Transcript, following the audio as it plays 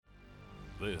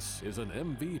This is an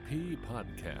MVP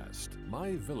podcast,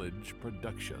 My Village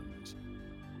Productions.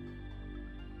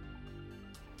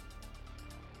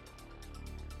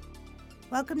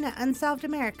 Welcome to Unsolved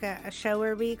America, a show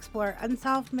where we explore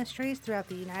unsolved mysteries throughout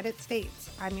the United States.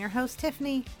 I'm your host,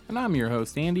 Tiffany. And I'm your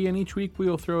host, Andy, and each week we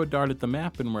will throw a dart at the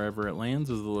map, and wherever it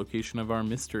lands is the location of our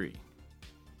mystery.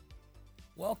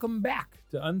 Welcome back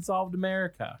to Unsolved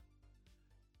America.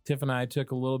 Tiff and I took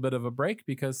a little bit of a break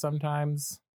because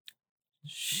sometimes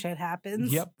shit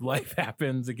happens. Yep, life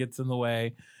happens. It gets in the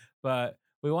way. But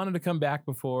we wanted to come back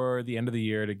before the end of the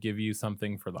year to give you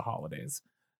something for the holidays.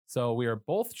 So we are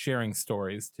both sharing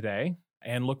stories today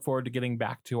and look forward to getting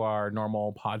back to our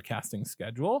normal podcasting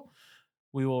schedule.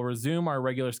 We will resume our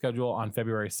regular schedule on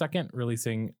February 2nd,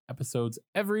 releasing episodes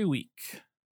every week.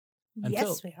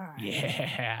 Yes, we are.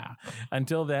 Yeah.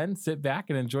 Until then, sit back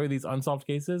and enjoy these unsolved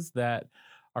cases that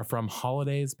are from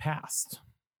holidays past.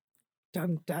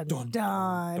 Dun, dun, dun.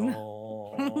 Dun.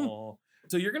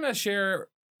 So you're going to share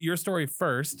your story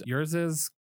first. Yours is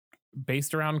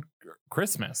based around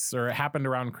Christmas, or it happened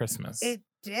around Christmas. It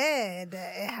did.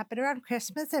 It happened around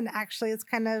Christmas, and actually it's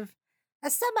kind of a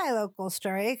semi-local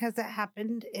story because it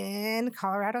happened in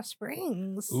Colorado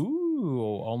Springs.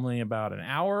 Ooh, only about an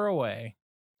hour away.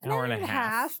 An hour and a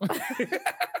half.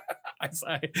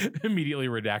 I immediately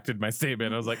redacted my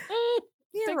statement. I was like,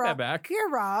 take that back. You're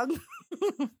wrong.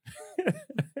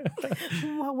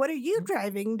 Well, what are you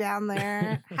driving down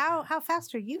there? How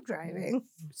fast are you driving?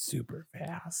 Super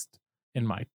fast in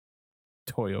my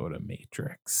Toyota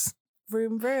Matrix.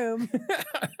 Vroom, vroom.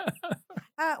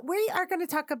 We are going to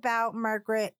talk about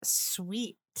Margaret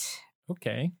Sweet.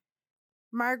 Okay.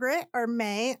 Margaret, or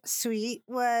May Sweet,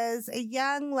 was a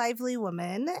young, lively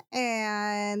woman,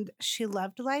 and she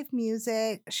loved live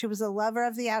music. She was a lover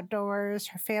of the outdoors.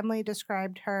 Her family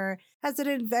described her as an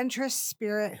adventurous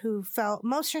spirit who felt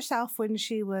most herself when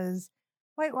she was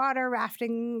whitewater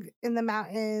rafting in the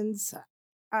mountains.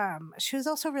 She was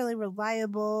also really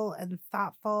reliable and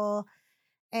thoughtful,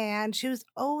 and she was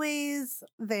always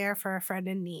there for a friend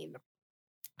in need.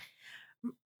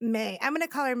 May. I'm going to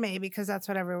call her May because that's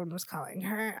what everyone was calling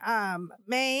her.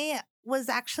 May was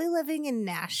actually living in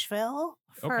Nashville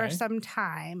for some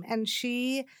time, and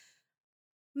she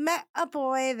met a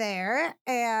boy there,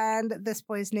 and this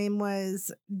boy's name was,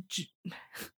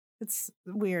 it's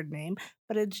a weird name,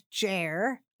 but it's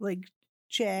Jere, like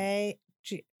Jere.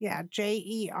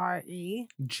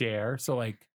 Jer, so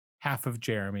like half of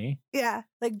Jeremy. Yeah,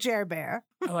 like Jer Bear.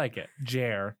 I like it.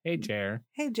 Jer. Hey, Jer.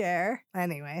 Hey, Jer.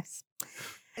 Anyways.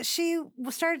 She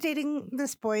started dating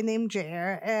this boy named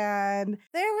Jer, and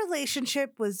their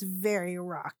relationship was very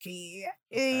rocky.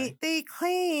 Okay. They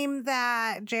claim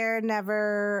that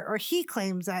he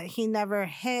claims that he never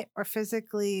hit or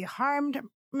physically harmed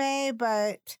May,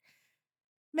 but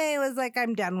May was like,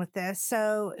 I'm done with this.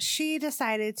 So she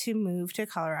decided to move to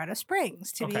Colorado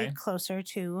Springs to be closer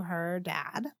to her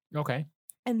dad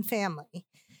and family.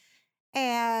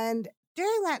 And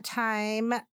during that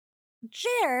time,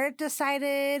 Jared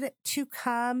decided to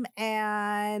come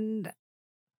and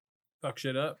fuck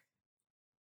shit up.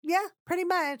 Yeah, pretty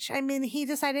much. I mean, he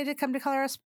decided to come to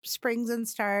Colorado Springs and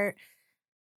start,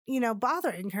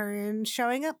 bothering her and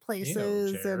showing up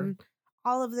places and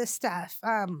all of this stuff.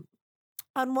 On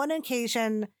one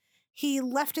occasion, he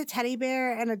left a teddy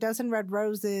bear and a dozen red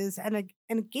roses and an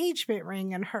engagement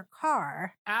ring in her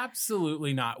car.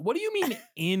 Absolutely not. What do you mean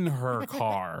in her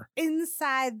car?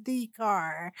 Inside the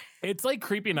car. It's like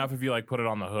creepy enough if you like put it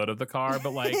on the hood of the car,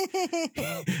 but like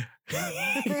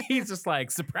he's just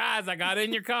like, surprise, I got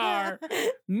in your car.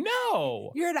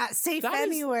 No. You're not safe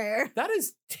anywhere. That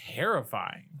is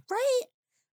terrifying. Right?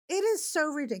 It is so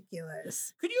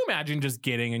ridiculous. Could you imagine just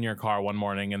getting in your car one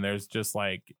morning and there's just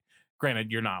like,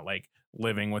 granted, you're not like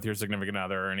living with your significant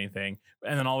other or anything,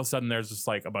 and then all of a sudden there's just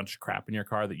like a bunch of crap in your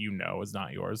car that you know is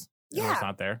not yours. Yeah. It's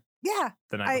not there. Yeah.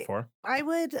 The night before. I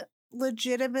would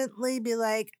legitimately be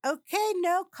like, okay,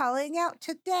 no calling out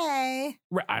today.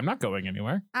 Right, I'm not going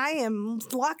anywhere. I am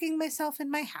locking myself in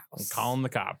my house. I'm calling the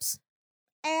cops.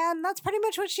 And that's pretty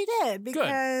much what she did,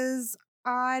 because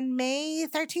on May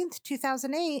 13th,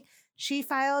 2008, she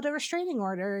filed a restraining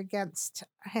order against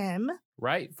him.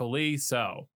 Rightfully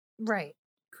so. Right.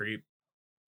 Creep.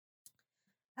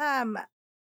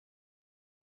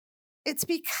 It's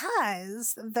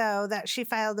because, though, that she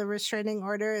filed the restraining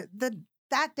order,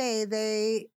 that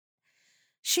day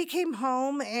she came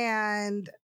home, and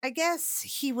I guess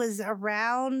he was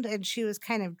around and she was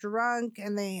kind of drunk,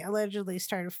 and they allegedly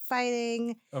started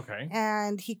fighting. Okay.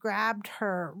 And he grabbed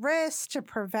her wrist to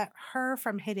prevent her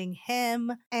from hitting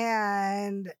him,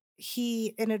 and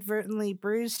he inadvertently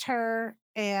bruised her,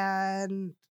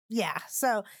 and Yeah.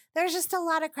 So there's just a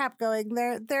lot of crap going.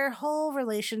 Their whole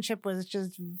relationship was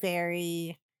just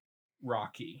very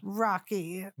Rocky.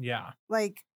 Yeah.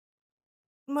 Like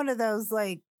one of those,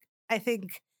 like, I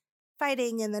think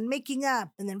fighting and then making up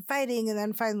and then fighting and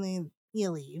then finally you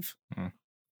leave.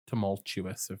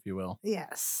 Tumultuous, if you will.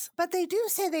 Yes. But they do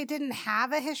say they didn't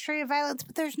have a history of violence,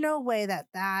 but there's no way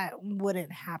that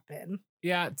wouldn't happen.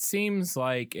 Yeah, it seems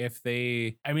like if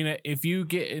you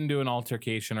get into an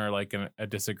altercation or like a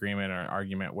disagreement or an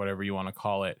argument, whatever you want to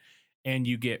call it, and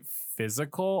you get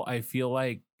physical, I feel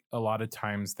like a lot of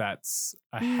times that's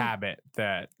a habit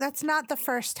that's not the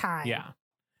first time. Yeah.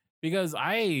 Because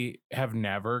I have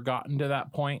never gotten to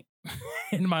that point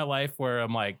in my life where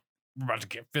I'm like, we're about to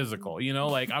get physical,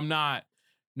 like I'm not,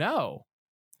 no.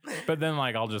 But then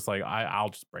like I'll just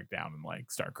break down and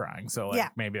like start crying. So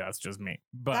like maybe that's just me.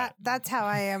 But that's how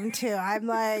I am too. I'm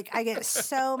like, I get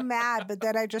so mad, but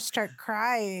then I just start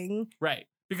crying. Right.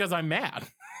 Because I'm mad.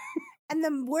 And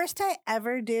the worst I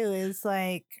ever do is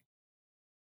like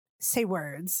say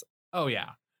words. Oh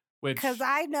yeah. Because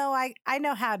I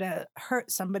know how to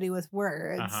hurt somebody with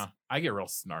words. I get real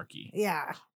snarky.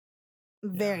 Yeah.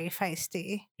 Very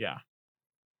feisty. Yeah.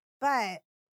 But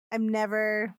I've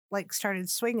never like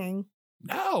started swinging.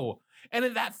 No.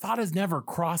 And that thought has never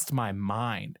crossed my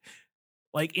mind.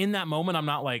 Like in that moment, I'm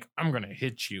not like, I'm going to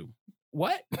hit you.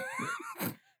 What?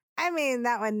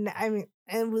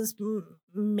 It was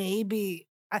maybe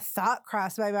a thought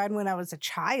crossed my mind when I was a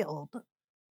child.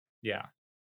 Yeah.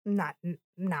 Not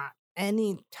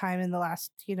any time in the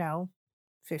last,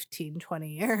 15, 20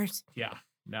 years. Yeah.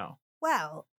 No.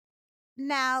 Well,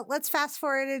 now let's fast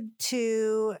forward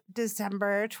to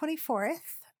December 24th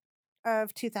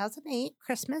of 2008,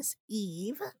 Christmas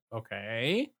Eve.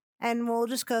 Okay. And we'll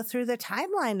just go through the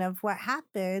timeline of what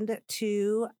happened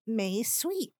to May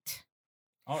Sweet.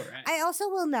 All right. I also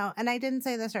will note, and I didn't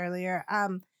say this earlier,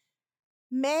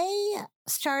 May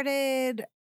started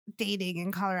dating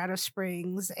in Colorado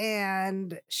Springs,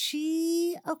 and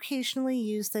she occasionally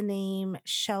used the name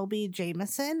Shelby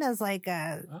Jameson as like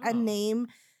a name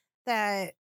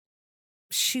that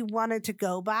she wanted to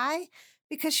go by,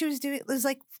 because she was doing, it was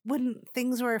like when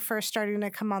things were first starting to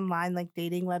come online, like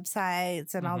dating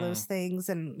websites and all those things,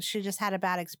 and she just had a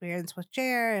bad experience with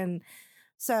Jer, and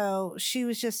so she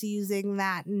was just using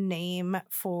that name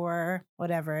for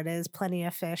whatever it is, Plenty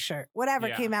of Fish or whatever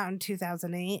came out in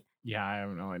 2008. Yeah, I have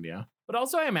no idea. But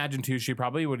also I imagine too, she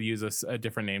probably would use a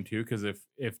different name too, because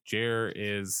if Jer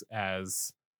is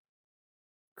as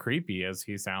creepy as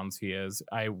he sounds he is,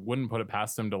 I wouldn't put it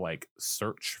past him to like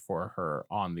search for her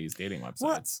on these dating websites.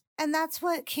 Well, and that's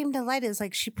what came to light, is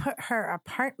like she put her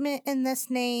apartment in this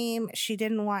name. She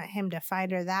didn't want him to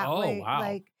find her that way. Oh,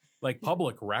 wow. Like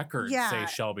public records say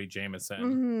Shelby Jameson.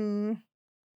 Mm-hmm.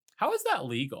 How is that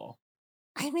legal?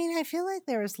 I feel like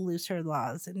there was looser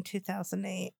laws in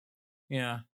 2008.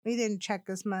 Yeah. We didn't check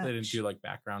as much. They didn't do like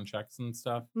background checks and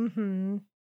stuff. Mm-hmm.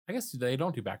 I guess they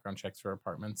don't do background checks for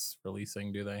apartments for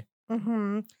leasing, do they?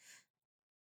 Mm-hmm.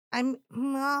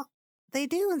 Well, they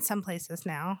do in some places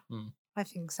now. I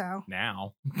think so.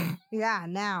 Now. Yeah,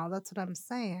 now. That's what I'm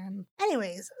saying.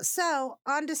 Anyways, so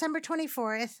on December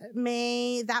 24th,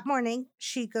 May, that morning,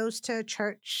 she goes to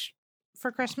church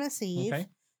for Christmas Eve,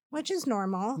 which is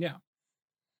normal. Yeah.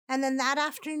 And then that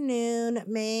afternoon,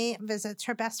 May visits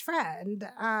her best friend.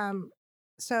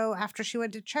 So after she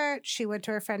went to church, she went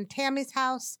to her friend Tammy's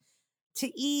house to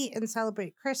eat and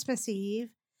celebrate Christmas Eve.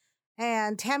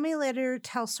 And Tammy later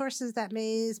tells sources that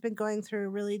May's been going through a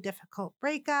really difficult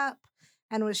breakup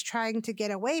and was trying to get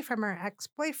away from her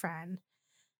ex-boyfriend.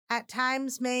 At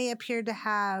times, May appeared to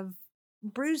have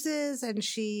bruises, and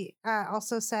she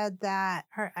also said that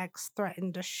her ex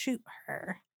threatened to shoot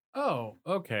her. Oh,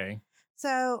 okay.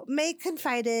 So May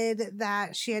confided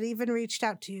that she had even reached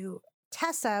out to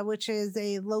Tessa, which is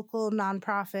a local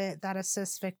nonprofit that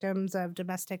assists victims of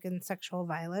domestic and sexual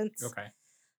violence. Okay.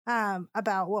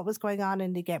 About what was going on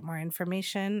and to get more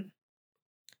information.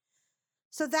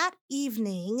 So that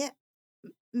evening,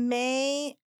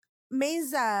 May's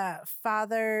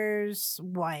father's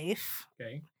wife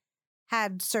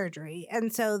had surgery.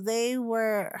 And so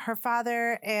her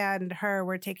father and her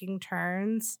were taking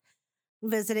turns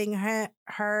visiting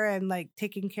her and like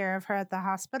taking care of her at the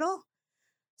hospital.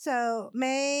 So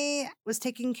May was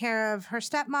taking care of her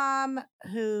stepmom,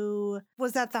 who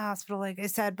was at the hospital, like I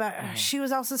said, but she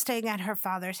was also staying at her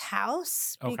father's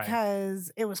house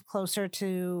because it was closer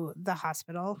to the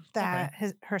hospital that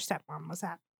her stepmom was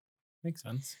at. Makes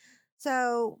sense.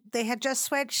 So they had just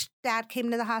switched. Dad came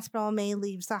to the hospital. May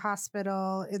leaves the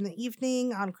hospital in the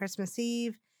evening on Christmas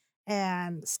Eve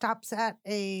and stops at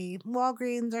a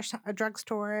Walgreens or a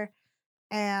drugstore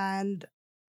and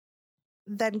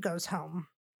then goes home.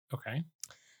 Okay.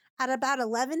 At about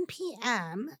 11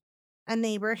 p.m., a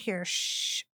neighbor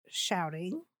hears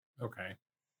shouting. Okay.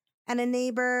 And a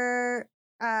neighbor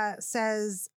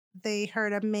says they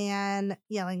heard a man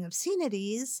yelling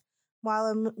obscenities while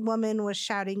a woman was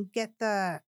shouting, "Get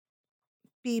the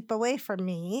beep away from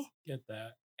me." Get the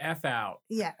F out.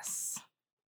 Yes.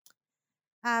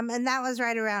 And that was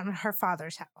right around her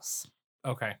father's house.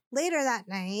 Okay. Later that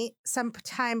night,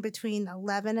 sometime between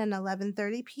 11 and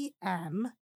 11:30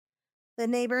 p.m., the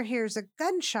neighbor hears a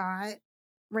gunshot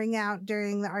ring out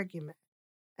during the argument.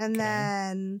 And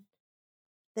then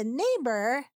the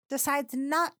neighbor decides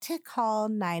not to call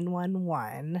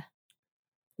 911.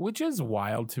 Which is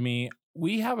wild to me.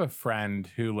 We have a friend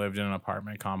who lived in an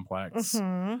apartment complex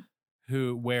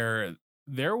where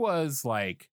there was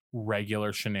like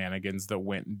regular shenanigans that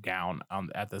went down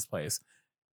at this place.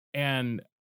 And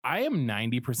I am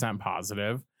 90%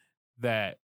 positive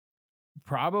that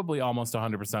probably almost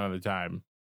 100% of the time,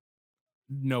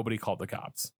 nobody called the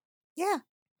cops. Yeah.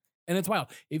 And it's wild.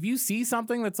 If you see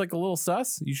something that's like a little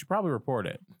sus, you should probably report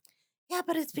it. Yeah,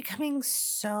 but it's becoming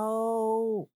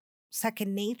so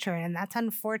second nature, and that's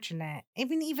unfortunate.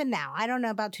 Even now, I don't know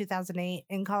about 2008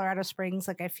 in Colorado Springs.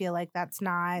 Like, I feel like that's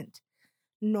not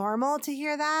normal to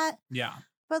hear that. Yeah.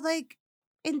 But like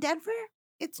in Denver,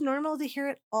 it's normal to hear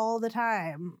it all the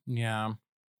time. Yeah.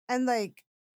 And like,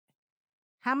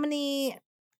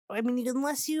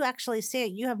 unless you actually say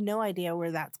it, you have no idea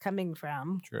where that's coming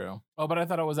from. True. Oh, but I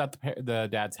thought it was at the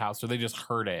dad's house, or they just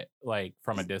heard it like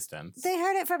from a distance. They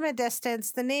heard it from a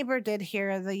distance. The neighbor did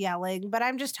hear the yelling, but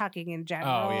I'm just talking in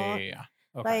general. Oh, yeah.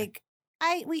 Okay. Like,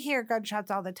 we hear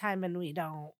gunshots all the time and we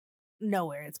don't know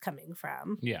where it's coming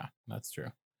from. Yeah, that's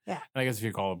true. Yeah. And I guess if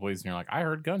you call the police and you're like, I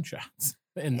heard gunshots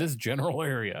in this general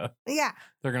area. Yeah.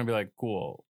 They're going to be like,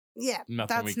 cool. Yeah.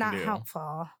 Nothing we can do. That's not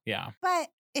helpful. Yeah. But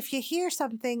if you hear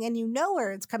something and you know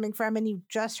where it's coming from and you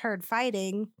just heard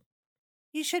fighting,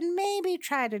 you should maybe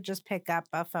try to just pick up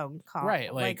a phone call.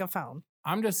 Right. Like a phone.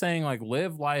 I'm just saying, like,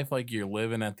 live life like you're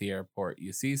living at the airport.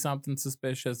 You see something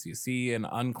suspicious, you see an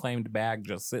unclaimed bag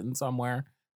just sitting somewhere,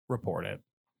 report it.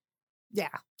 Yeah.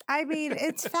 I mean,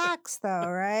 it's facts though,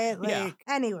 right?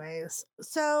 Anyways.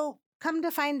 So come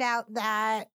to find out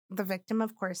that the victim,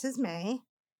 of course, is May.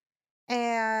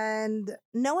 And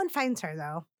no one finds her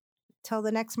though till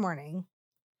the next morning.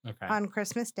 Okay. On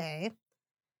Christmas Day.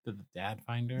 Did the dad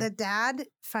find her? The dad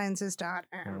finds his daughter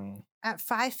at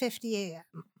 5:50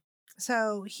 a.m.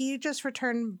 So he just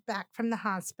returned back from the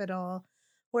hospital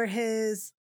where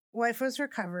his wife was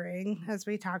recovering, as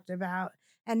we talked about,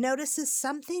 and notices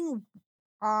something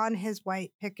on his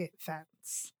white picket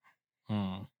fence.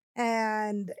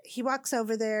 And he walks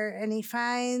over there and he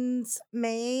finds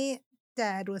May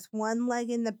dead with one leg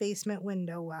in the basement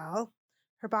window well.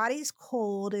 Her body's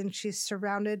cold and she's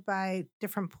surrounded by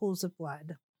different pools of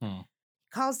blood.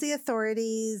 Calls the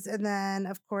authorities, and then,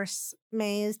 of course,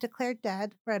 May is declared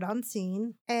dead right on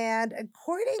scene. And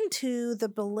according to the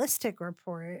ballistic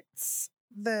reports,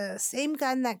 the same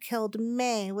gun that killed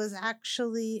May was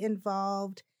actually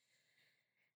involved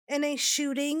in a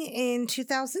shooting in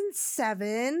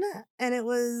 2007, and it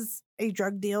was a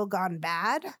drug deal gone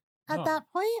bad at that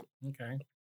point. Okay.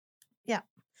 Yeah.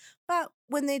 But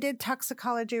when they did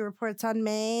toxicology reports on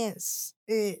May,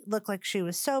 it looked like she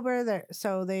was sober,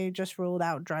 so they just ruled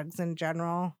out drugs in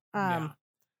general. Yeah.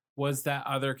 Was that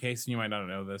other case, and you might not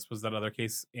know this, was that other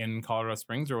case in Colorado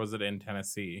Springs or was it in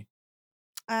Tennessee?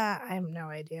 I have no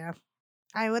idea.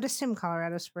 I would assume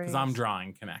Colorado Springs. Because I'm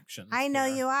drawing connections. I know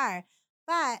you are.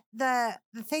 But the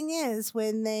thing is,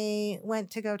 when they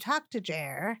went to go talk to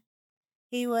Jer,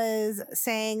 he was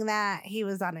saying that he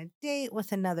was on a date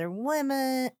with another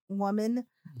woman with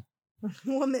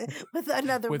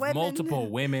multiple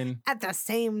women at the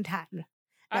same time.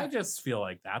 I just feel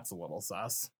like that's a little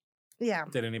sus. Yeah.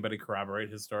 Did anybody corroborate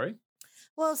his story?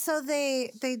 Well, so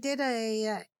they did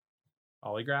a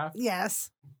polygraph.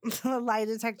 Yes, a lie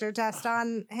detector test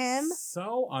on him.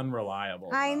 So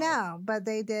unreliable. I know, but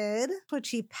they did,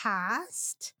 which he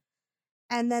passed.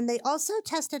 And then they also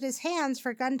tested his hands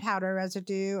for gunpowder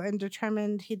residue and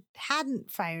determined he hadn't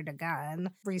fired a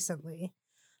gun recently.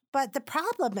 But the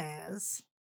problem is,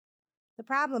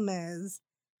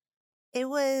 it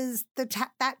was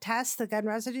that test, the gun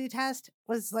residue test,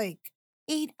 was like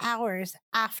 8 hours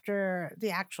after the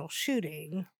actual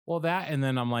shooting. Well, that, and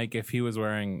then I'm like, if he was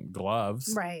wearing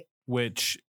gloves, right?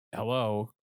 Which,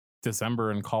 hello, December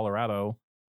in Colorado,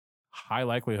 high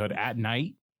likelihood at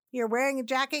night. You're wearing a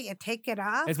jacket, you take it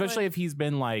off. Especially if he's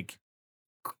been like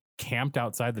camped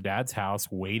outside the dad's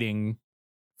house waiting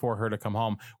for her to come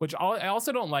home, which I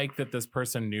also don't like that this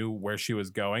person knew where she was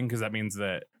going, because that means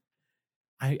that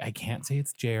I can't say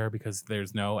it's Jer because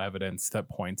there's no evidence that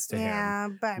points to him. Yeah,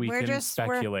 but We we're can just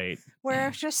speculate.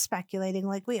 We're just speculating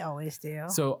like we always do.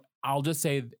 So I'll just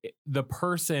say the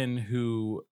person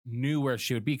who knew where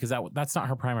she would be, because that's not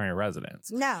her primary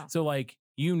residence. No. So like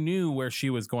you knew where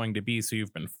she was going to be, so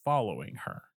you've been following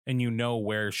her and you know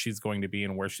where she's going to be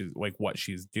and where she's like what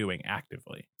she's doing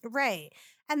actively. Right.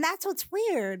 And that's what's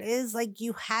weird is like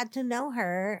you had to know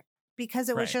her because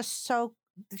it was just so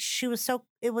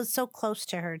it was so close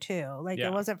to her too. Like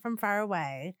it wasn't from far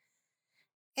away.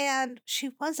 And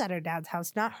she was at her dad's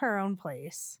house, not her own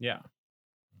place. Yeah.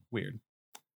 Weird.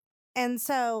 And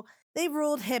so they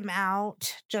ruled him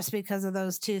out just because of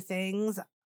those two things.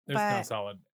 There's no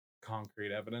solid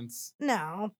concrete evidence.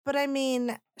 No, but I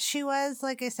mean, she was,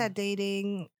 like I said,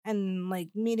 dating and like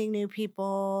meeting new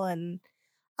people and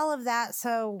all of that.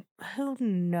 So who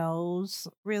knows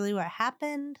really what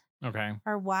happened? Okay.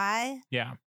 Or why?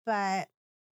 Yeah. But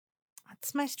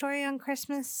that's my story on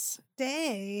Christmas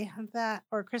Day,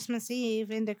 or Christmas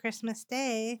Eve into Christmas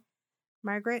Day.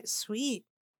 Margaret, sweet.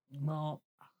 Well,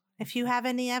 if you have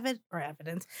any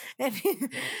evidence, if you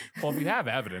have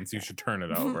evidence, you should turn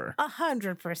it over.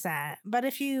 100%. But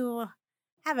if you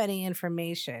have any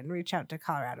information, reach out to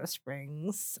Colorado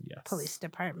Springs Police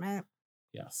Department.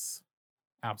 Yes,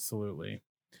 absolutely.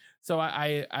 So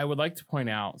I would like to point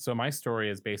out, so my story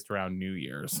is based around New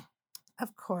Year's.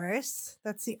 Of course.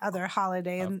 That's the other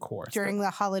holiday during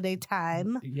the holiday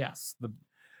time. Yes.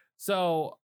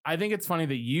 So I think it's funny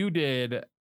that you did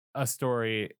a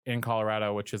story in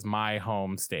Colorado, which is my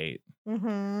home state.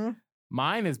 Mm-hmm.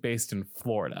 Mine is based in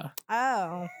Florida.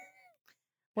 Oh.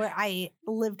 Where I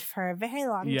lived for a very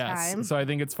long time. So I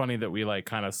think it's funny that we like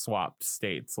kind of swapped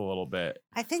states a little bit.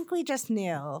 I think we just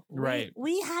knew. Right.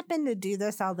 We happen to do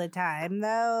this all the time,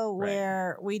 though,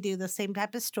 where we do the same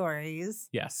type of stories.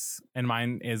 Yes. And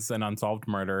mine is an unsolved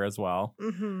murder as well.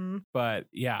 Mm-hmm. But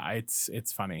yeah, it's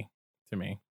funny to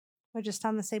me. We're just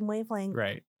on the same wavelength.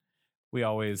 Right. We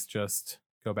always just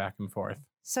go back and forth.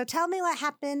 So tell me what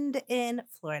happened in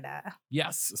Florida.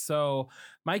 Yes. So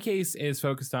my case is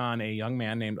focused on a young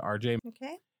man named RJ.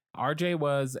 Okay. RJ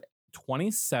was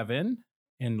 27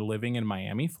 and living in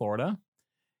Miami, Florida.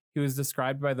 He was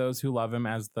described by those who love him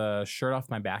as the shirt off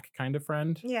my back kind of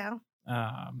friend. Yeah.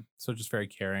 So just very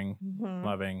caring,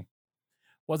 loving.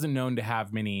 Wasn't known to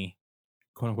have many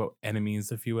quote unquote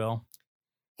enemies, if you will.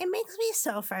 It makes me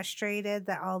so frustrated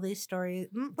that all these stories,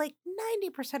 like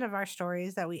 90% of our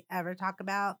stories that we ever talk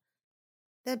about,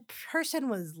 the person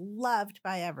was loved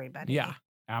by everybody. Yeah,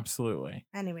 absolutely.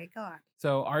 Anyway, go on.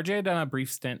 So RJ had done a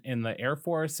brief stint in the Air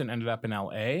Force and ended up in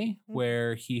LA,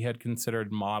 where he had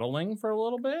considered modeling for a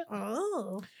little bit.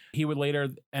 Oh. He would later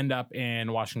end up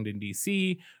in Washington,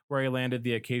 D.C., where he landed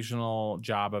the occasional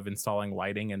job of installing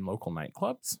lighting in local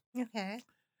nightclubs. Okay.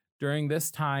 During this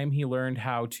time, he learned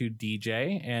how to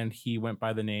DJ, and he went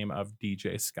by the name of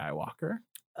DJ Skywalker.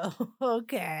 Oh,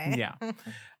 okay. Yeah.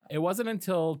 It wasn't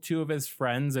until two of his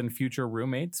friends and future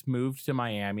roommates moved to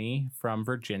Miami from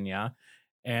Virginia,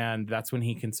 and that's when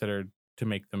he considered to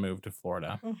make the move to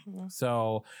Florida. Mm-hmm.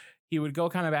 So he would go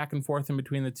kind of back and forth in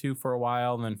between the two for a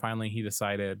while, and then finally he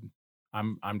decided,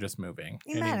 I'm just moving.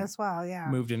 He might as well, yeah.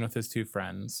 Moved in with his two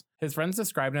friends. His friends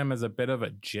described him as a bit of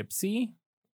a gypsy.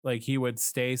 Like he would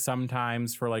stay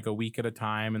sometimes for like a week at a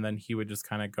time, and then he would just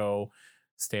kind of go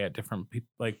stay at different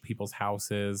people's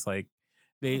houses. Like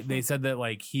they said that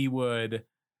like he was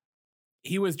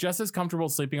just as comfortable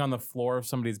sleeping on the floor of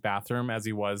somebody's bathroom as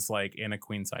he was like in a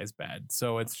queen size bed.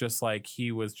 So it's just like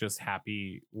he was just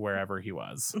happy wherever he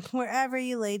was. Wherever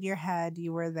you laid your head,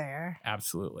 you were there.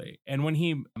 Absolutely. And when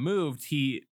he moved,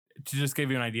 to just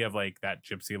give you an idea of like that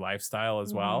gypsy lifestyle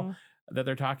as well that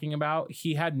they're talking about,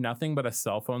 he had nothing but a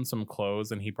cell phone, some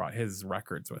clothes, and he brought his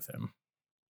records with him.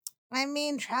 I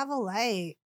mean, travel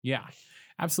light. Yeah,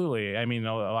 absolutely. I mean,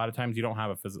 a lot of times you don't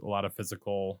have a lot of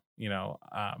physical,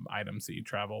 items that you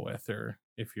travel with, or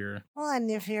if you're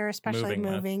and if you're especially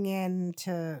moving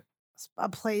into a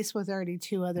place with already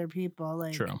two other people,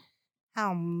 like true.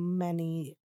 How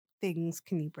many things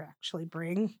can you actually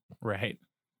bring? Right.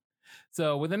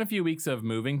 So within a few weeks of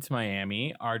moving to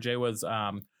Miami, RJ was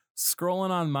scrolling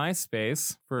on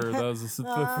MySpace for those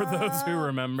who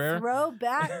remember. Throw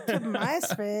back to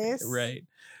MySpace. Right.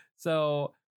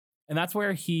 So, and that's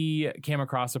where he came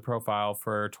across a profile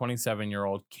for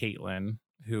 27-year-old Caitlin,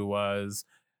 who was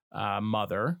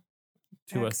mother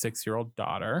to a 6-year-old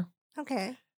daughter.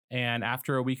 Okay. And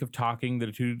after a week of talking,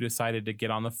 the two decided to get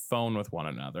on the phone with one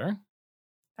another.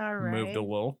 All right. Moved a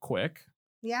little quick.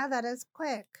 Yeah, that is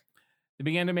quick. They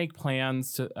began to make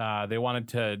plans to, they wanted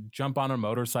to jump on a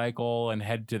motorcycle and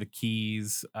head to the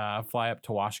Keys, fly up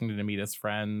to Washington to meet his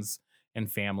friends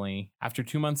and family. After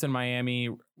 2 months in Miami,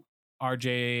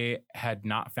 RJ had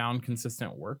not found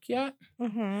consistent work yet.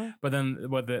 But then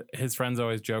his friends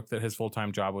always joked that his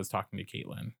full-time job was talking to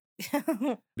Caitlin.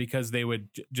 Because they would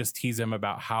just tease him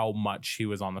about how much he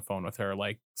was on the phone with her.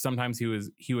 Like sometimes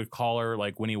he would call her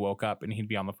like when he woke up and he'd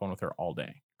be on the phone with her all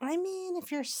day. I mean,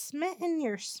 if you're smitten,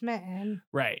 you're smitten.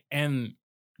 Right. And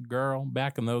girl,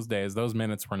 back in those days, those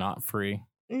minutes were not free.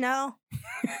 No.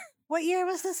 What year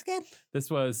was this again? This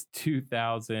was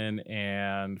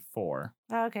 2004.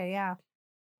 Okay, yeah.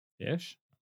 Ish?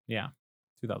 Yeah,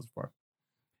 2004.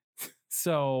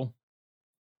 So,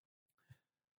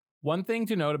 one thing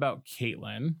to note about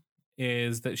Caitlin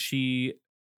is that she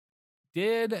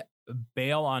did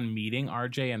bail on meeting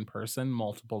RJ in person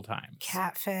multiple times.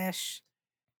 Catfish.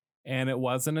 And it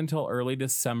wasn't until early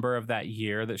December of that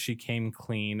year that she came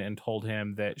clean and told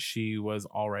him that she was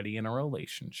already in a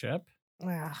relationship.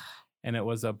 Ugh. And it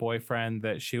was a boyfriend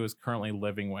that she was currently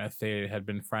living with. They had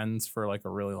been friends for like a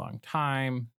really long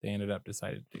time. They ended up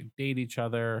deciding to date each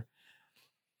other.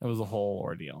 It was a whole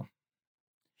ordeal.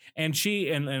 And she,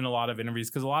 in a lot of interviews,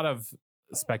 because a lot of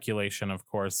speculation, of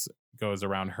course, goes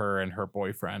around her and her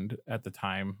boyfriend at the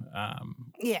time.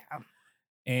 Yeah.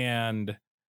 And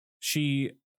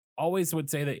she always would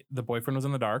say that the boyfriend was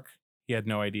in the dark. He had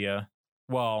no idea.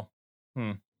 Well,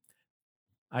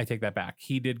 I take that back.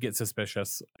 He did get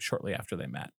suspicious shortly after they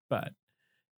met, but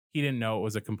he didn't know it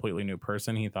was a completely new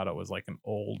person. He thought it was like an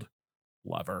old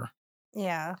lover.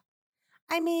 Yeah.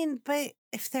 I mean, but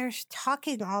if they're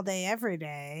talking all day, every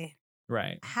day,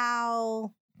 right?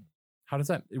 How does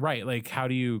that, right? Like, how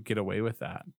do you get away with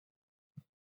that?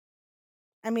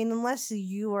 I mean, unless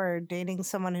you are dating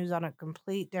someone who's on a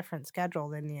complete different schedule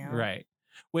than you. Right.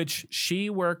 Which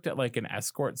she worked at like an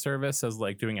escort service as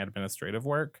like doing administrative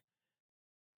work.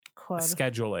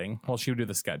 Scheduling. Well, she would do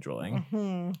the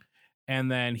scheduling.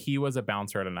 And then he was a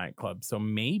bouncer at a nightclub. So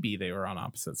maybe they were on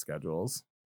opposite schedules.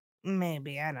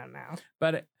 Maybe. I don't know.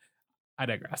 But I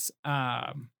digress.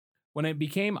 When it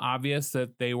became obvious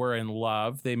that they were in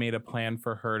love, they made a plan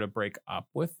for her to break up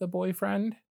with the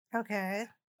boyfriend. Okay.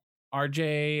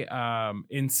 RJ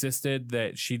insisted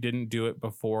that she didn't do it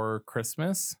before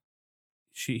Christmas.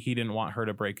 He didn't want her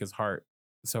to break his heart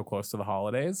so close to the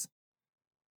holidays.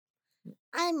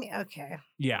 I mean, okay.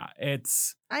 Yeah,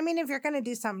 I mean, if you're gonna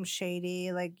do something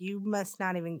shady, like you must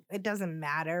not even. It doesn't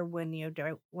matter when you're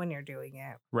doing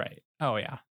it. Right. Oh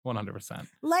yeah, 100%.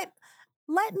 Let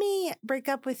me break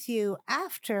up with you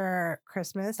after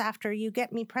Christmas, after you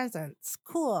get me presents.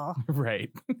 Cool. Right.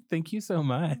 Thank you so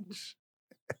much.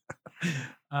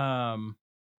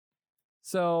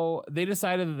 So they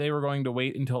decided that they were going to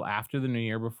wait until after the new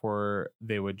year before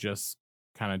they would just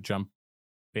kind of jump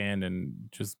in and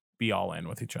just be all in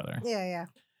with each other. Yeah, yeah.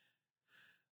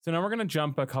 So now we're going to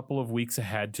jump a couple of weeks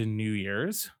ahead to New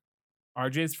Year's.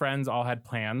 RJ's friends all had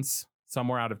plans. Some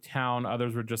were out of town.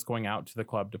 Others were just going out to the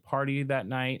club to party that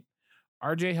night.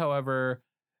 RJ, however,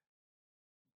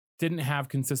 didn't have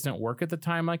consistent work at the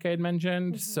time, like I had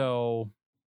mentioned. So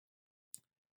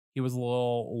he was a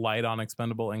little light on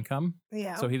expendable income.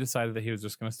 Yeah. So he decided that he was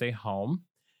just going to stay home.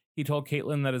 He told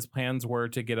Caitlin that his plans were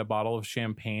to get a bottle of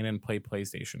champagne and play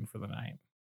PlayStation for the night.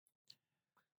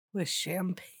 With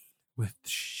champagne. With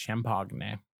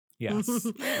champagne. Yes,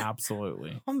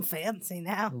 absolutely. I'm fancy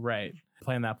now. Right.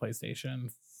 Playing that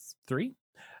PlayStation 3.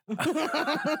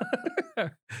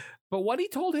 But what he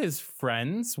told his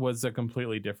friends was a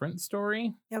completely different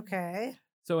story. Okay.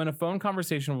 So in a phone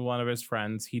conversation with one of his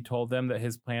friends, he told them that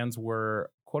his plans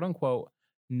were, quote unquote,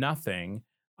 nothing.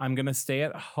 I'm going to stay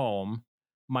at home.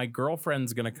 My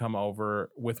girlfriend's going to come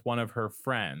over with one of her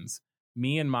friends.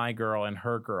 Me and my girl and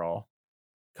her girl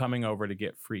coming over to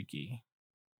get freaky.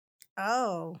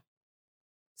 Oh.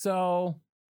 So.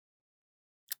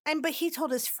 But he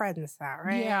told his friends that,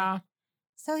 right? Yeah.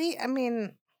 So it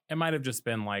might have just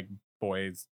been like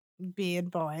boys being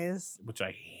boys. Which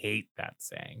I hate that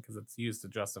saying because it's used to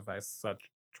justify such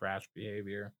trash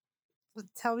behavior.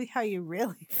 Tell me how you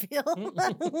really feel.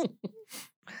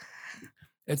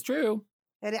 It's true.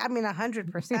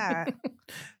 100%.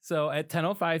 So at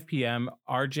 10:05 p.m.,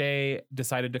 RJ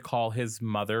decided to call his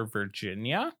mother,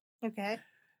 Virginia. Okay.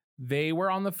 They were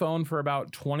on the phone for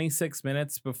about 26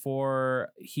 minutes before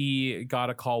he got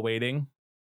a call waiting.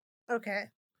 Okay.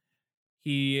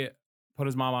 He put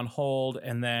his mom on hold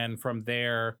and then from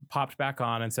there popped back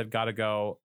on and said, gotta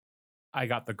go. I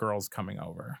got the girls coming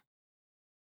over.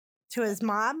 To his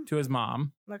mom? To his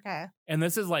mom. Okay. And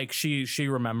this is like she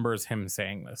remembers him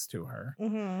saying this to her.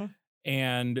 Mm-hmm.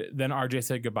 And then RJ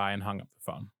said goodbye and hung up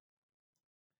the phone.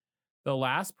 The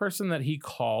last person that he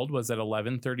called was at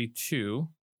 11:32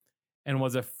 and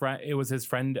was a friend. It was his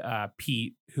friend,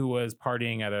 Pete, who was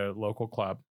partying at a local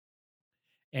club.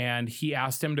 And he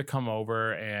asked him to come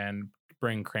over and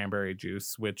bring cranberry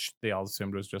juice, which they all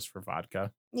assumed was just for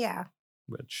vodka. Yeah.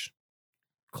 Which,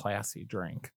 classy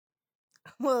drink.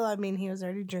 Well, I mean, he was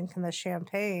already drinking the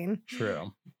champagne.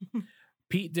 True.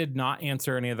 Pete did not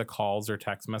answer any of the calls or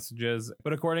text messages,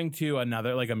 but according to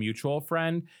another, like a mutual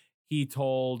friend, he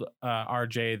told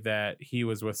RJ that he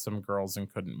was with some girls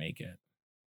and couldn't make it.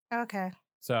 Okay.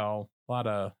 So a lot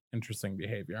of interesting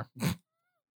behavior.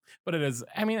 But it is,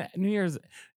 I mean, New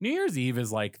Year's Eve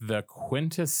is like the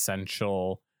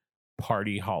quintessential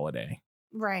party holiday.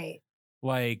 Right.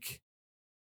 Like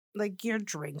you're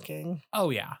drinking. Oh,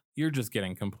 yeah. You're just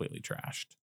getting completely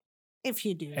trashed. If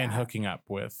you do that. And hooking up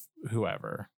with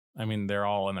whoever. I mean, they're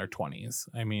all in their 20s.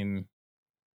 I mean,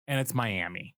 and it's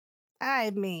Miami.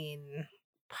 I mean,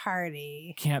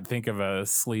 party. Can't think of a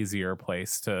sleazier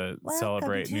place to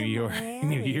celebrate New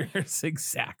Year's.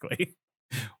 Exactly.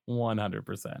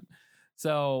 100%.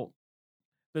 So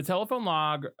the telephone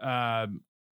log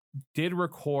did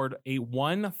record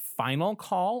one final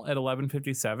call at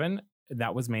 11:57.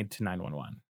 That was made to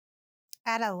 911.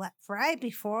 Right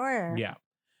before. Yeah.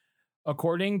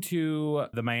 According to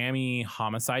the Miami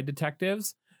homicide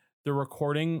detectives, the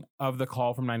recording of the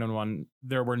call from 911,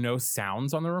 there were no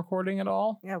sounds on the recording at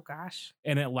all. Oh, gosh.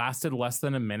 And it lasted less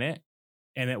than a minute,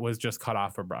 and it was just cut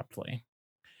off abruptly.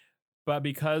 But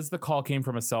because the call came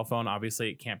from a cell phone,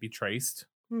 obviously it can't be traced.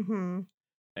 Mm-hmm.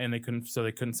 And they couldn't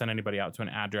send anybody out to an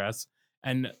address.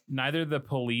 And neither the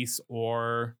police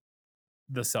or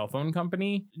the cell phone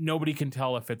company, nobody can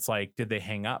tell if it's like, did they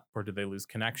hang up or did they lose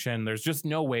connection? There's just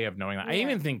no way of knowing that. Yeah. I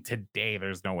even think today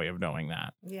there's no way of knowing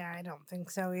that. Yeah, I don't think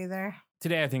so either.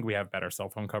 Today, I think we have better cell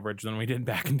phone coverage than we did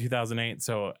back in 2008.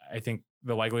 So I think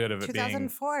the likelihood of it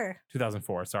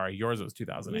 2004, sorry. Yours was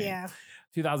 2008. Yeah.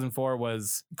 2004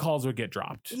 was calls would get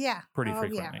dropped. Yeah. Pretty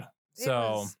frequently. Yeah.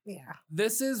 So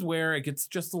this is where it gets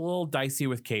just a little dicey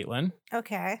with Caitlin.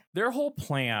 Okay. Their whole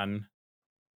plan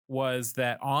was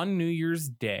that on New Year's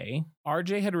Day,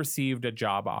 RJ had received a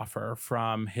job offer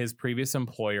from his previous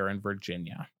employer in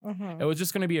Virginia. Mm-hmm. It was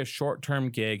just going to be a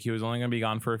short-term gig. He was only going to be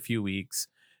gone for a few weeks,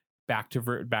 back to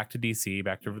DC,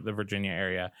 back to the Virginia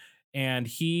area. And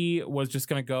he was just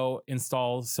going to go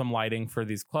install some lighting for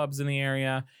these clubs in the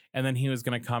area. And then he was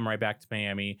going to come right back to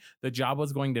Miami. The job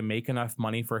was going to make enough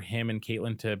money for him and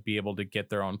Caitlin to be able to get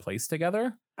their own place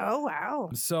together. Oh, wow.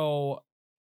 So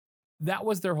that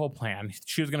was their whole plan.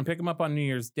 She was going to pick him up on New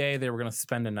Year's Day. They were going to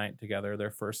spend a night together,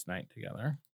 their first night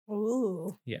together.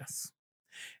 Ooh. Yes.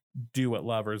 Do what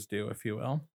lovers do, if you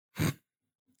will.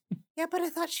 Yeah, but I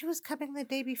thought she was coming the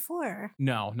day before.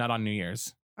 No, not on New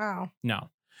Year's. Oh.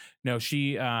 No,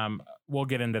 she, we'll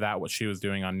get into that, what she was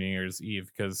doing on New Year's Eve,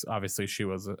 because obviously she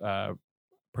was a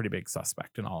pretty big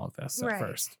suspect in all of this at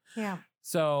first. Yeah.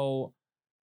 So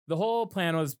the whole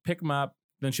plan was pick him up.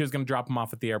 Then she was going to drop him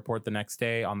off at the airport the next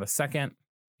day. On the 2nd,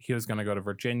 he was going to go to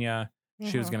Virginia.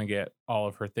 Mm-hmm. She was going to get all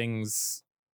of her things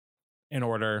in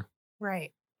order.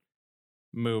 Right.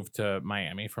 Move to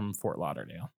Miami from Fort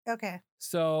Lauderdale. Okay.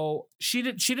 So she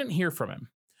didn't hear from him.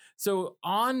 So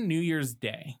on New Year's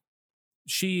Day,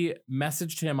 she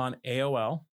messaged him on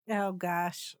AOL. Oh,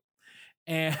 gosh.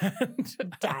 And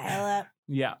dial up.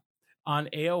 Yeah. On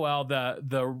AOL,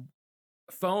 the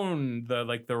phone,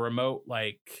 the remote,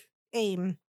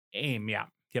 AIM. Yeah.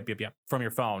 Yep. From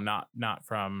your phone, not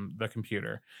from the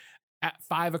computer. At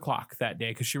 5:00 that day,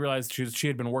 because she realized she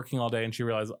had been working all day, and she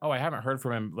realized, I haven't heard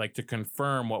from him to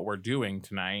confirm what we're doing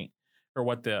tonight, or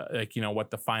what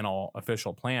the final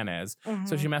official plan is. Mm-hmm.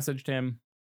 So she messaged him,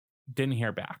 didn't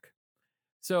hear back.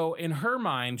 So in her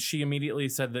mind, she immediately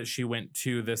said that she went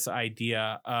to this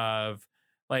idea of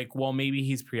maybe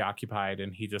he's preoccupied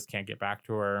and he just can't get back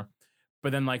to her.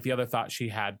 But then the other thought she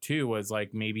had too was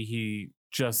maybe he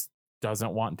just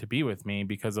doesn't want to be with me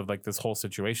because of this whole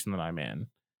situation that I'm in.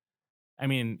 I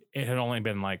mean, it had only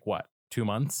been 2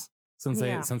 months since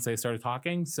they started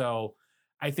talking. So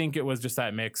I think it was just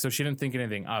that mix. So she didn't think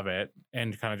anything of it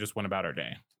and kind of just went about her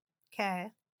day. Okay.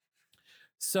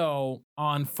 So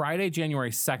on Friday,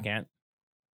 January 2nd,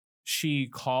 she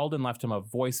called and left him a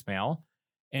voicemail.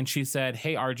 And she said,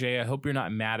 "Hey, RJ, I hope you're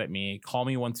not mad at me. Call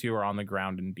me once you are on the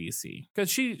ground in DC." Because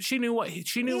she knew what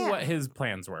his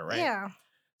plans were, right? Yeah.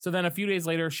 So then a few days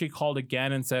later, she called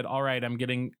again and said, "All right,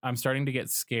 I'm starting to get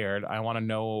scared. I want to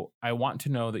know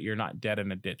that you're not dead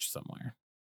in a ditch somewhere."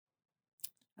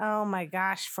 Oh my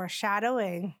gosh,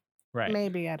 foreshadowing. Right.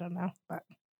 Maybe, I don't know, but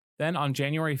Then on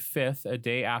January 5th, a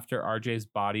day after RJ's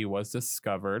body was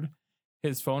discovered,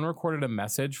 his phone recorded a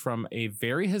message from a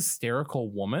very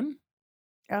hysterical woman.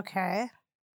 Okay.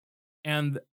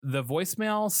 And the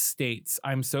voicemail states,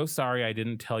 "I'm so sorry I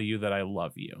didn't tell you that I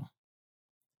love you."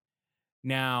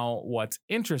 Now, what's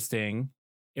interesting,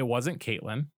 it wasn't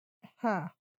Caitlin. Huh.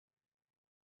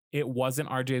 It wasn't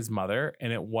RJ's mother,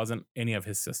 and it wasn't any of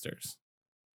his sisters.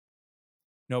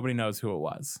 Nobody knows who it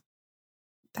was.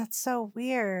 That's so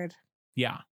weird.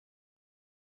 Yeah.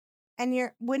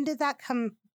 And when did that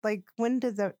come? Like, when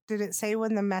did it say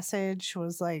when the message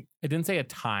was like? It didn't say a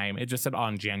time. It just said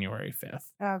on January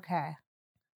 5th. Okay.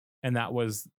 And that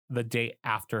was the day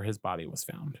after his body was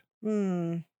found.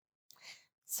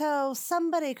 So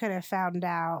somebody could have found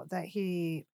out that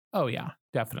he Oh, yeah,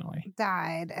 definitely.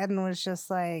 died and was just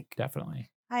like, Definitely.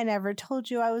 I never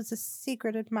told you I was a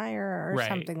secret admirer or Right.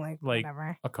 something like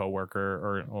whatever. A coworker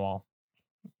or, well,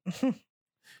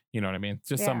 you know what I mean?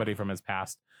 Just Yeah. somebody from his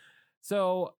past.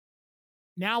 So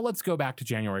now let's go back to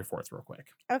January 4th real quick.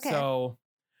 Okay. So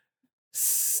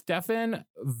Stefan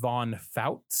von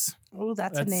Fouts. Oh,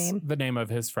 that's a name. The name of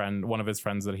his friend, one of his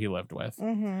friends that he lived with.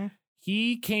 Mm-hmm.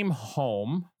 He came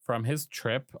home from his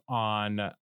trip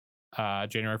on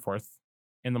January 4th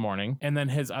in the morning. And then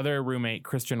his other roommate,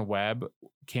 Christian Webb,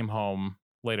 came home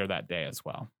later that day as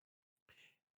well.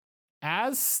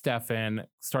 As Stefan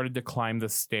started to climb the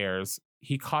stairs,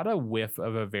 he caught a whiff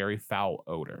of a very foul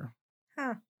odor.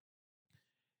 Huh.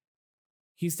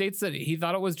 He states that he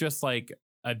thought it was just like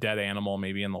a dead animal,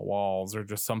 maybe in the walls or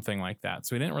just something like that.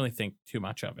 So he didn't really think too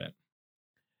much of it.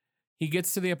 He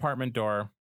gets to the apartment door.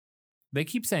 They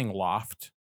keep saying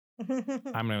loft.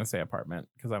 I'm going to say apartment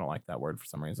because I don't like that word for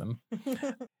some reason.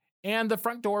 And the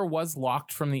front door was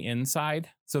locked from the inside.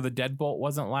 So the deadbolt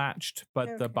wasn't latched,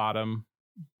 but the bottom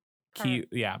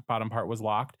bottom part was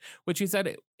locked, which he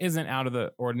said isn't out of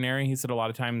the ordinary. He said a lot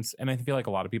of times, and I feel like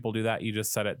a lot of people do that. You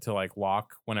just set it to like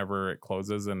lock whenever it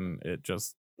closes and it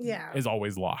just is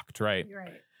always locked, right?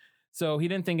 Right. So he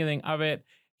didn't think anything of it.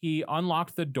 He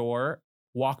unlocked the door,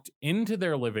 walked into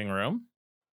their living room,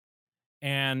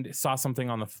 and saw something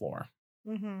on the floor.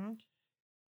 Mm-hmm.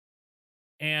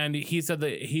 And he said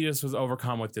that he just was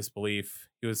overcome with disbelief.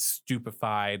 He was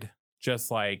stupefied, just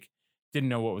like didn't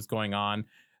know what was going on.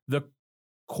 The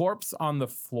corpse on the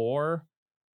floor,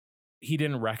 he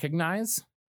didn't recognize.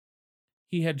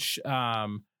 He had,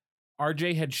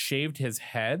 RJ had shaved his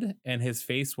head and his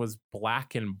face was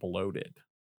black and bloated.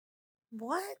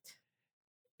 What?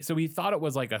 So he thought it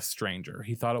was like a stranger.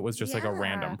 He thought it was just like a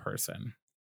random person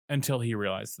until he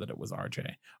realized that it was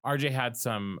RJ. RJ had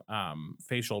some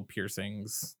facial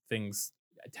piercings, things,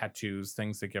 tattoos,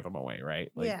 things that give him away,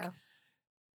 right?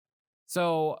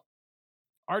 So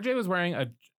RJ was wearing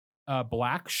a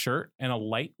black shirt and a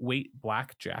lightweight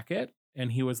black jacket,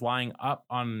 and he was lying up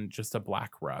on just a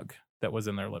black rug that was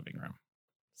in their living room.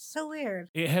 So weird.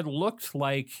 It had looked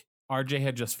like RJ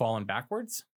had just fallen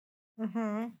backwards.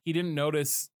 Mm-hmm. He didn't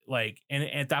notice, and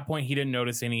at that point, he didn't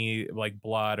notice any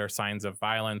blood or signs of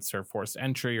violence or forced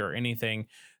entry or anything.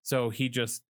 So he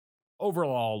just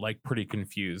overall pretty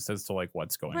confused as to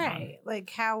what's going on. Right. Like,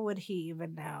 how would he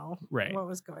even know what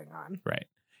was going on? Right.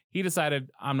 He decided,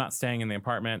 I'm not staying in the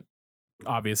apartment.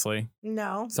 Obviously.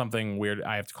 No. Something weird.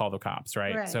 I have to call the cops,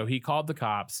 right? So he called the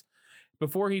cops.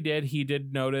 Before he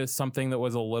did notice something that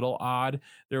was a little odd.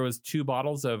 There was 2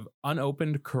 bottles of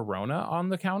unopened Corona on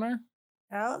the counter.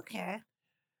 Okay.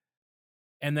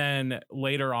 And then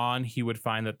later on, he would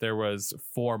find that there was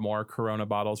 4 more Corona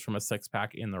bottles from a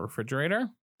 6-pack in the refrigerator.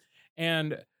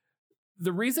 And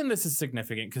the reason this is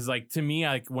significant, because to me,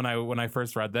 when I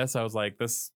first read this, I was like,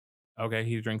 okay,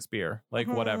 he drinks beer,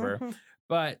 whatever.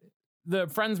 But the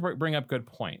friends bring up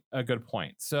a good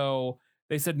point. So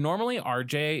they said normally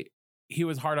RJ, he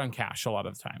was hard on cash a lot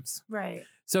of times. Right.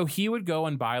 So he would go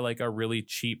and buy a really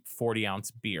cheap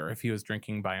 40-ounce beer if he was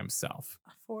drinking by himself.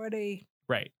 40.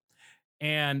 Right.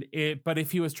 But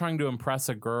if he was trying to impress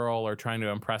a girl or trying to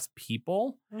impress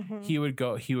people, he would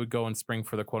go and spring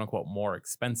for the quote unquote more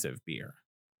expensive beer.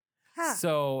 Huh.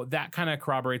 So that kind of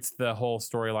corroborates the whole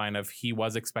storyline of he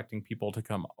was expecting people to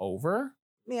come over.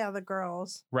 Yeah, the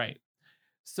girls. Right.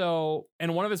 So,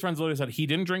 and one of his friends literally said he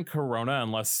didn't drink Corona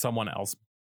unless someone else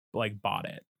bought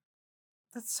it.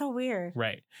 That's so weird.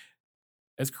 Right.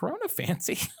 Is Corona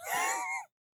fancy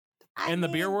in the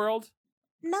beer world?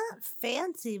 Not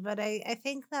fancy, but I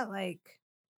think that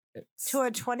to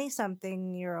a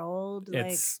 20-something-year-old,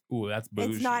 that's bougie.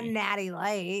 It's not Natty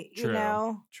Light, True, you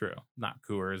know? True. Not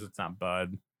Coors. It's not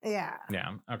Bud. Yeah.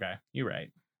 Yeah. Okay. You're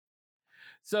right.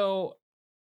 So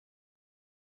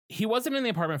he wasn't in the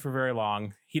apartment for very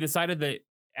long. He decided that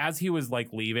as he was like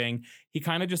leaving, he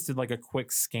kind of just did like a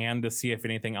quick scan to see if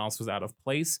anything else was out of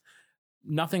place.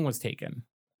 Nothing was taken.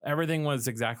 Everything was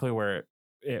exactly where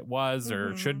it was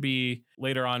or should be.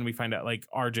 Later on, we find out like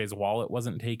RJ's wallet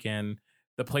wasn't taken.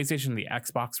 The PlayStation and the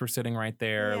Xbox were sitting right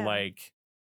there. Yeah. Like,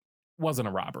 wasn't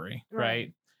a robbery,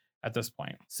 right? At this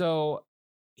point. So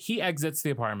he exits the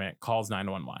apartment, calls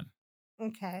 911.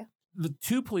 Okay. The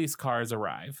 2 police cars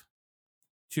arrive.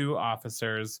 2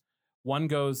 officers. One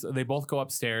goes, they both go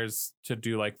upstairs to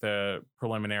do like the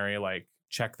preliminary, like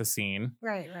check the scene.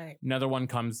 Right. Another one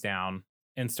comes down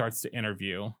and starts to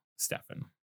interview Stefan.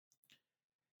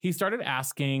 He started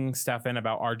asking Stefan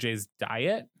about RJ's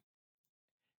diet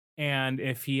and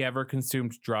if he ever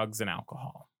consumed drugs and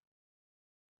alcohol.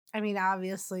 I mean,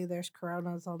 obviously there's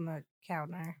Coronas on the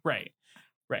counter. Right.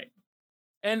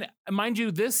 And mind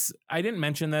you, this, I didn't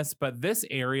mention this, but this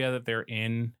area that they're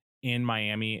in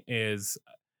Miami is,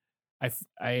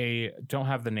 I don't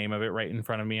have the name of it right in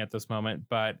front of me at this moment,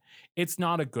 but it's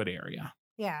not a good area.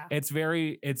 Yeah. It's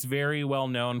very well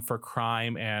known for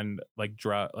crime and like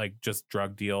just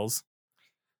drug deals.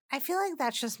 I feel like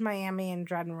that's just Miami in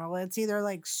general. It's either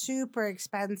like super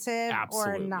expensive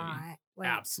or not. Like,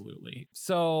 Absolutely.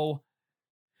 So,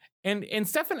 and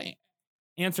Stefan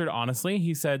answered honestly.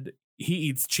 He said he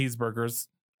eats cheeseburgers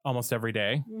almost every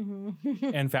day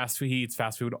and fast food. He eats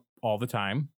fast food all the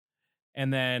time.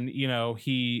 And then, you know,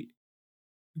 he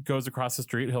goes across the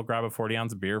street. He'll grab a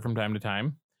 40-ounce beer from time to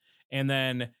time. And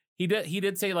then he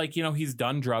did say, like, you know, he's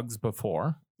done drugs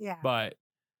before. Yeah. But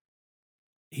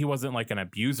he wasn't like an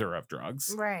abuser of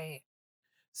drugs. Right.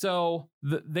 So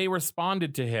they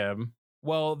responded to him,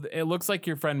 well, it looks like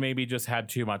your friend maybe just had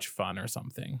too much fun or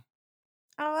something.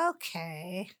 Oh,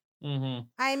 okay. Mm-hmm.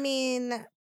 I mean,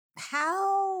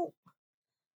 how...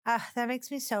 that makes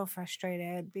me so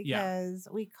frustrated because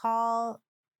we call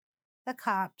the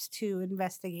cops to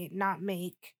investigate, not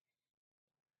make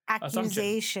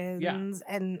accusations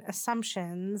and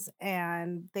assumptions,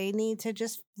 and they need to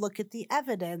just look at the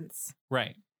evidence.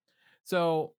 Right.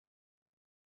 So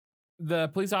the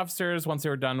police officers, once they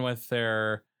were done with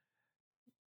their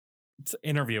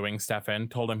interviewing Stefan,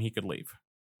 told him he could leave.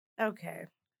 Okay.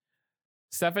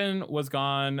 Stefan was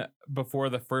gone before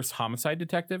the first homicide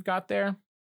detective got there.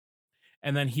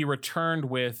 And then he returned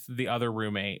with the other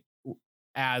roommate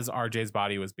as RJ's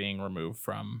body was being removed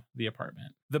from the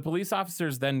apartment. The police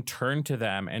officers then turned to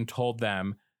them and told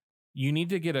them, you need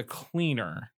to get a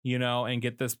cleaner, you know, and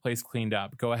get this place cleaned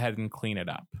up. Go ahead and clean it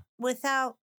up.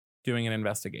 Without doing an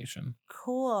investigation.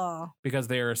 Cool. Because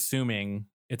they are assuming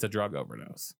it's a drug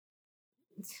overdose.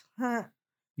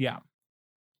 Yeah.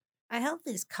 I hope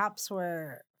these cops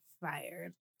were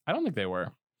fired. I don't think they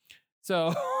were.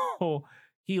 So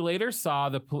he later saw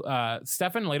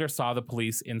Stefan later saw the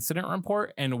police incident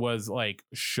report and was like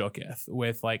shooketh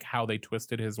with like how they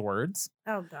twisted his words.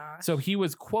 Oh gosh. So he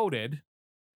was quoted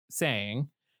saying,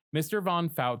 Mr. Von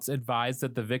Fouts advised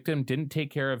that the victim didn't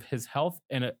take care of his health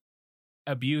and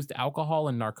abused alcohol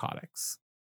and narcotics.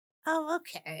 Oh,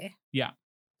 okay. Yeah.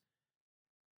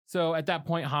 So at that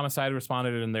point, homicide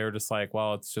responded and they were just like,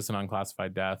 well, it's just an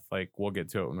unclassified death. Like, we'll get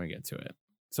to it when we get to it.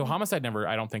 So homicide never,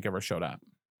 I don't think, ever showed up.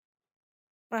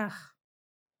 Ugh.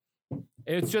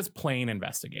 It's just plain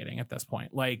investigating at this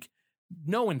point. Like,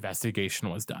 no investigation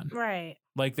was done. Right.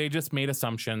 Like, they just made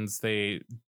assumptions. They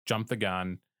jumped the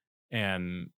gun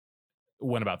and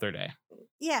went about their day.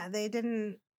 Yeah, they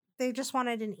just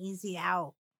wanted an easy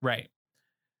out. Right.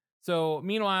 So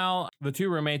meanwhile, the two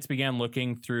roommates began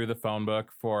looking through the phone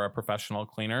book for a professional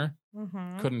cleaner.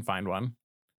 Mm-hmm. Couldn't find one.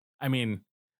 I mean,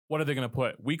 what are they going to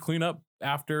put? We clean up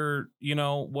after, you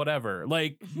know, whatever.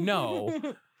 Like,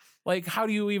 no. Like, how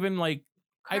do you even, like,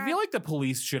 I feel like the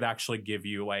police should actually give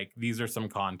you, like, these are some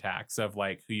contacts of,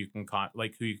 like, who you can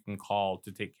call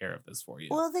to take care of this for you.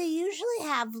 Well, they usually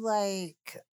have,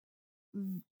 like,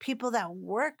 people that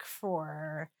work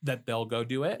for... That they'll go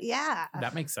do it? Yeah.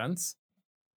 That makes sense.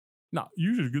 No,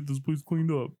 you should get this place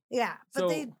cleaned up. Yeah, but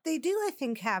they do, I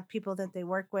think, have people that they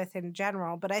work with in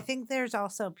general. But I think there's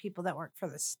also people that work for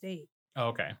the state. Oh,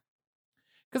 okay.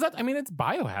 Because, I mean, it's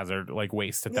biohazard, like,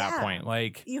 waste at that point.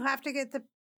 Like, you have to get the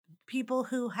people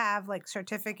who have, like,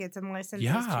 certificates and licenses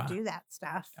to do that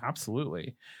stuff.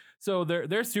 Absolutely. So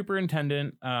their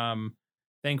superintendent,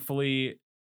 thankfully,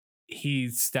 he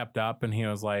stepped up and he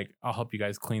was like, I'll help you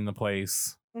guys clean the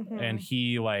place. Mm-hmm. And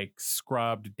he like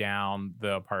scrubbed down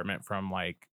the apartment from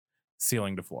like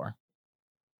ceiling to floor.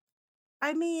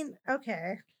 I mean,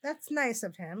 okay, that's nice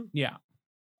of him. Yeah.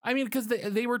 I mean, because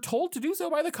they were told to do so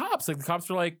by the cops. Like the cops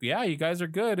were like, yeah, you guys are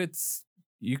good.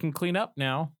 You can clean up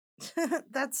now.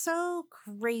 That's so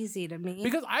crazy to me.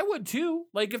 Because I would too.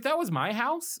 Like, if that was my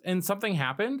house and something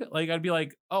happened, like, I'd be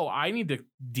like, oh, I need to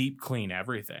deep clean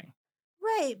everything.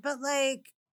 Right. But like,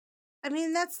 I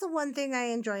mean, that's the one thing I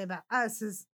enjoy about us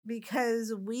is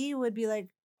because we would be like,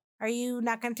 are you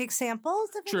not going to take samples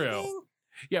of True. anything?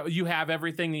 Yeah, you have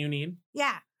everything that you need.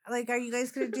 Yeah. Like, are you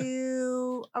guys going to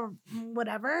do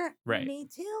whatever Right. you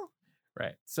need to?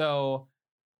 Right. So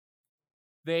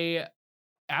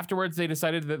afterwards, they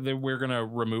decided that we're going to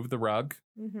remove the rug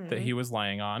that he was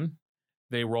lying on.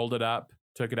 They rolled it up,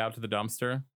 took it out to the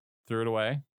dumpster, threw it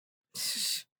away.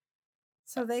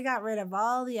 So they got rid of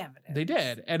all the evidence. They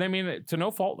did. And I mean, to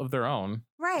no fault of their own.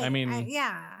 Right. I mean,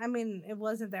 I mean, it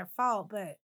wasn't their fault,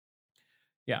 but.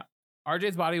 Yeah.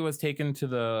 RJ's body was taken to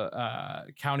the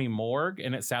county morgue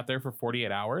and it sat there for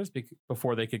 48 hours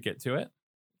before they could get to it.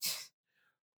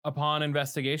 Upon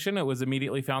investigation, it was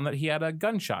immediately found that he had a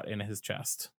gunshot in his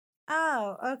chest.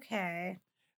 Oh, okay.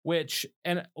 Which,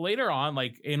 and later on,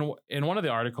 like in one of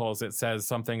the articles, it says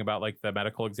something about like the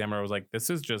medical examiner was like, this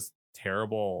is just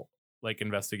terrible, like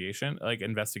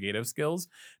investigative skills.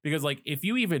 Because like, if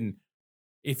you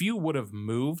would have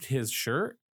moved his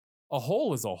shirt, a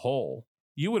hole is a hole.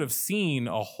 You would have seen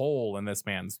a hole in this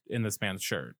man's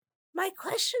shirt. My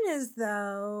question is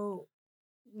though,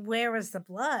 where was the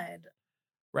blood?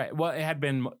 Right. Well, it had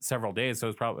been several days,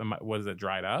 so was it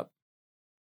dried up?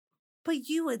 But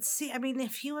you would see. I mean,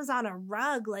 if he was on a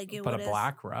rug, like it. But a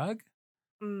black rug.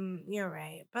 You're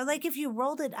right. But like, if you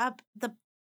rolled it up,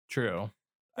 True.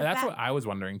 That's what I was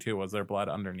wondering too. Was there blood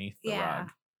underneath the rug?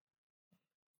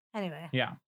 Anyway.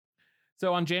 Yeah.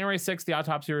 So on January 6th, the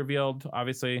autopsy revealed,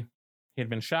 obviously, he had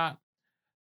been shot.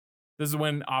 This is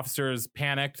when officers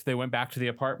panicked. They went back to the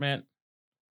apartment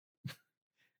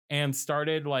and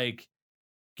started like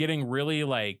getting really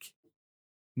like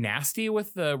nasty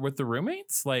with the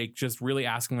roommates, like just really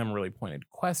asking them really pointed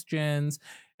questions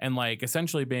and like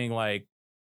essentially being like,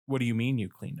 what do you mean you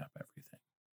cleaned up everything?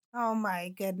 Oh my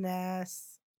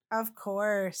goodness. Of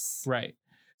course. Right.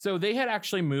 So they had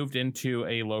actually moved into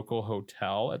a local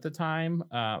hotel at the time.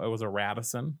 It was a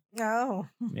Radisson. Oh.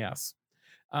 Yes.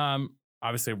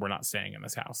 Obviously we're not staying in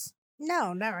this house.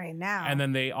 No, not right now. And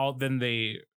then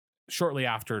they shortly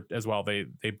after as well,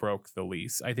 they broke the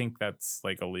lease. I think that's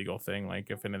like a legal thing. Like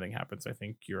if anything happens, I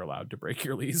think you're allowed to break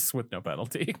your lease with no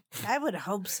penalty. I would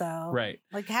hope so. Right.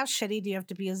 Like how shitty do you have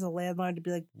to be as a landlord to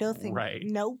be like, no thing. Right.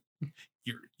 Nope.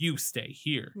 You stay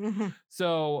here.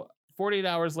 So 48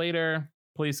 hours later,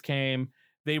 police came.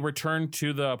 They returned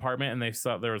to the apartment and they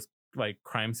saw there was like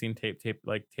crime scene taped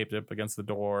up against the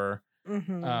door. They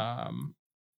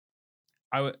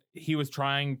were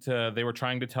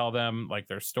trying to tell them like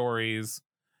their stories.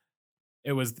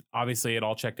 It was obviously it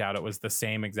all checked out. It was the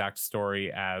same exact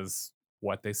story as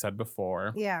what they said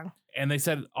before. Yeah. And they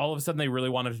said all of a sudden they really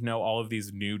wanted to know all of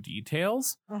these new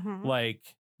details.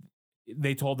 Like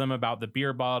they told them about the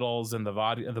beer bottles and the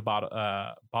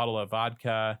bottle of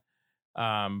vodka.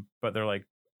 But they're like,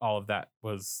 all of that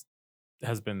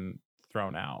has been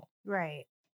thrown out. Right.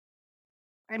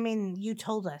 I mean, you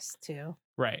told us to.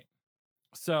 Right.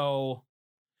 So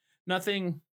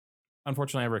nothing,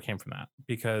 unfortunately, ever came from that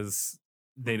because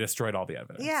they destroyed all the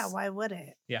evidence. Yeah, why would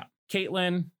it? Yeah.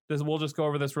 Caitlin, we'll just go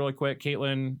over this really quick.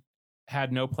 Caitlin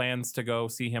had no plans to go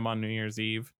see him on New Year's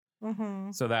Eve.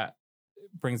 So that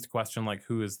brings to question, like,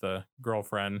 who is the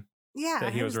girlfriend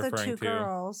that he was referring to? The two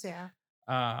girls, yeah.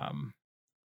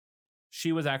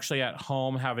 She was actually at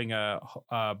home having a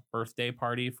birthday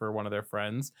party for one of their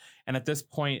friends. And at this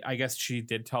point, I guess she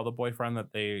did tell the boyfriend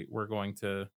that they were going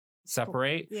to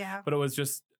separate. Yeah. But it was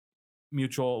just a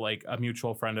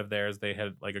mutual friend of theirs. They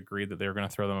had like agreed that they were going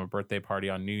to throw them a birthday party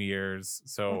on New Year's.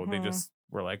 So they just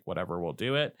were like, whatever, we'll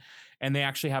do it. And they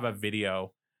actually have a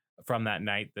video from that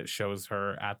night that shows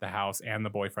her at the house and the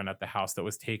boyfriend at the house that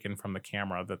was taken from the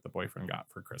camera that the boyfriend got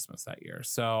for Christmas that year.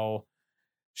 So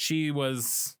she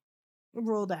was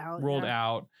ruled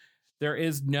out. There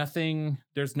is nothing,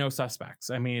 there's no suspects.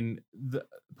 I mean, the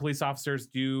police officers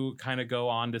do kind of go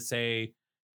on to say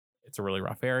it's a really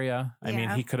rough area. I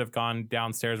mean, he could have gone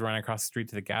downstairs, running across the street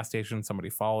to the gas station. Somebody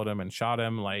followed him and shot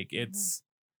him. Like it's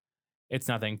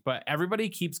nothing, but everybody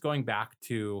keeps going back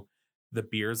to the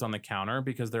beers on the counter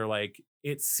because they're like,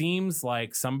 it seems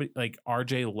like somebody like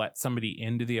RJ let somebody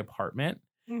into the apartment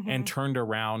and turned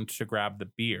around to grab the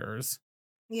beers.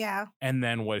 Yeah. And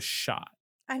then was shot.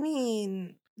 I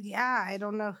mean, yeah, I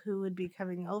don't know who would be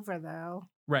coming over though.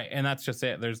 Right. And that's just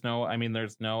it. There's no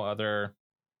other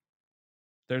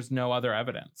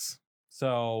evidence.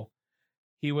 So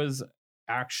he was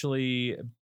actually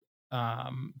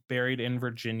buried in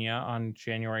Virginia on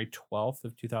January 12th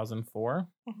of 2004.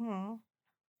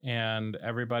 And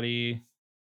everybody,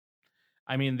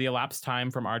 I mean, the elapsed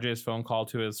time from RJ's phone call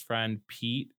to his friend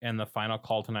Pete and the final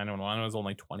call to 911 was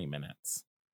only 20 minutes.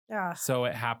 Yeah. So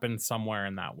it happened somewhere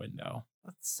in that window.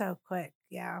 That's so quick.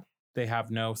 Yeah. They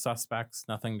have no suspects,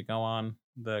 nothing to go on.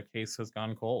 The case has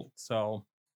gone cold. So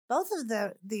both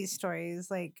of these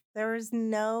stories, like, there was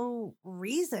no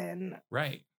reason.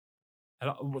 Right.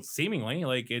 Seemingly,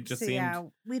 like, it just seemed. Yeah,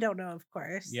 we don't know, of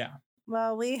course. Yeah.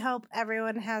 Well, we hope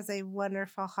everyone has a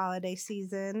wonderful holiday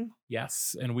season.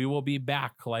 Yes. And we will be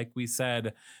back, like we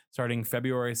said, starting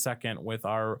February 2nd with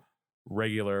our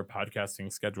regular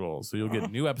podcasting schedule. So you'll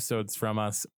get new episodes from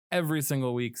us every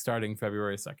single week starting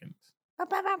February 2nd.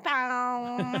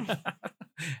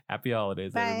 Happy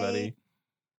holidays, Bye. everybody.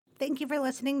 Thank you for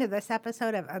listening to this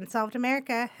episode of Unsolved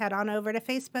America. Head on over to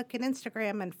Facebook and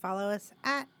Instagram and follow us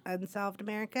at Unsolved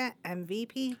America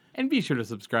MVP. And be sure to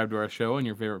subscribe to our show on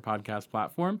your favorite podcast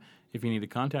platform. If you need to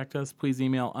contact us, please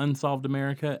email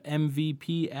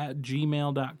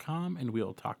unsolvedamerica.mvp@gmail.com, and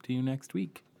we'll talk to you next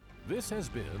week. This has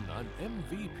been an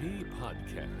MVP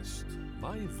podcast,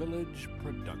 My Village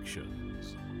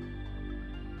Productions.